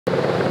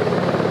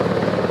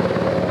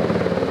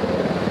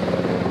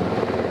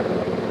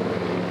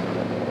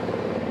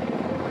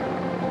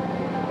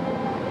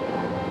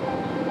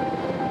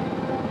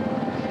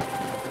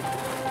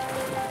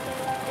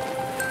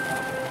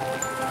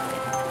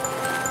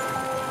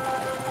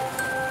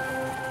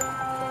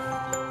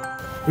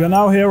We are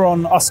now here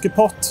on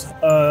Askepott,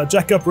 a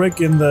jackup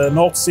rig in the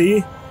North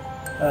Sea,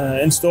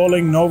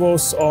 installing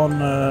NOVOS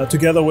on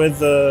together with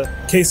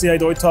KCA,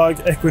 Deutag,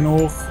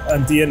 Equinor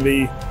and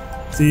DNV.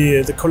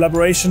 The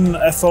collaboration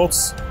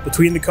efforts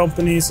between the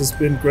companies has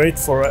been great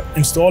for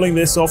installing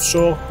this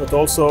offshore, but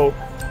also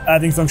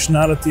adding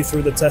functionality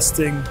through the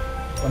testing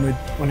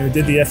when we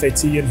did the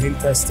FAT and hill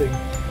testing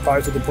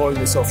prior to deploying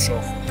this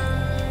offshore.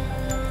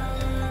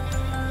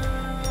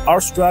 Our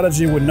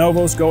strategy with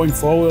NOVOS going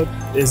forward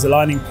is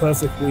aligning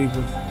perfectly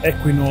with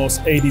Equinor's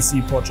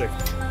ADC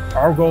project.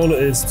 Our goal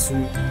is to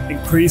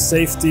increase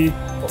safety,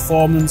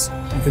 performance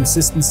and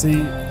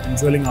consistency in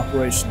drilling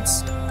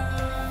operations.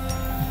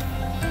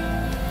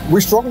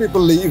 We strongly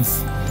believe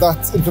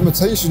that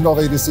implementation of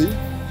ADC,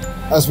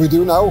 as we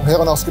do now here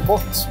on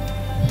Askepott,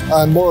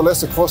 and more or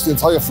less across the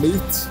entire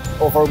fleet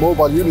of our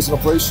mobile units in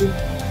operation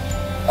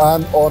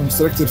and on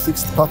selected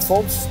fixed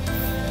platforms,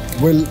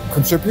 will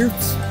contribute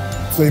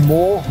to a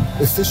more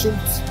efficient,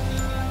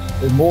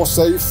 a more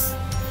safe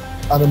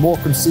and a more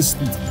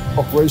consistent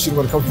operation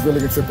when it comes to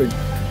drilling and tripping.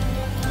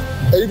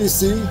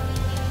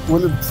 ADC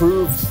will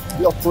improve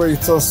the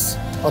operator's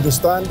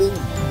understanding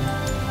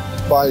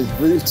by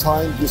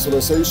real-time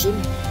visualization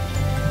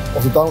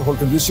of the downhole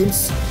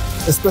conditions,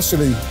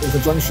 especially in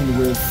conjunction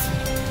with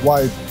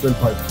wide drill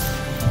pipe.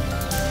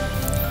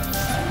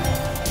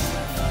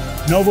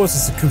 NOVOS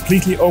is a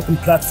completely open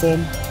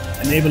platform,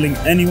 enabling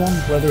anyone,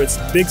 whether it's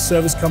a big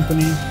service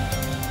company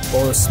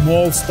or a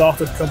small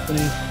startup company,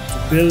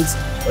 to build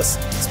a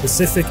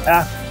specific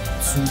app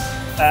to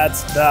add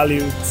value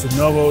to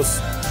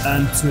NOVOS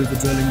and to the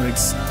drilling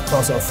rigs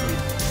across our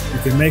fleet. You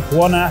can make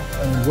one app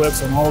and it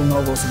works on all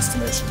NOVOS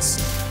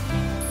installations.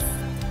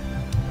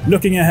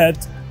 Looking ahead,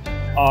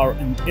 our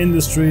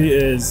industry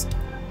is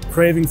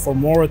craving for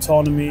more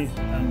autonomy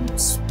and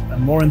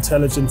more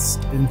intelligence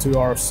into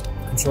our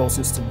control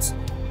systems.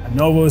 And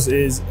NOVOS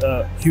is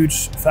a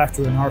huge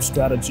factor in our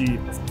strategy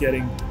of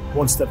getting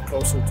one step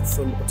closer to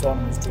full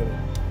autonomous drilling.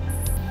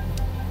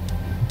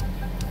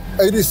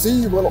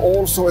 ADC will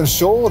also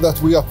ensure that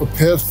we are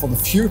prepared for the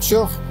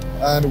future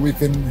and we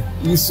can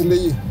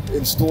easily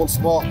install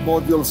smart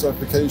modules and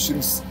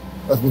applications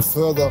that will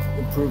further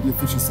improve the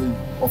efficiency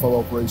of our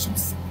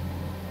operations.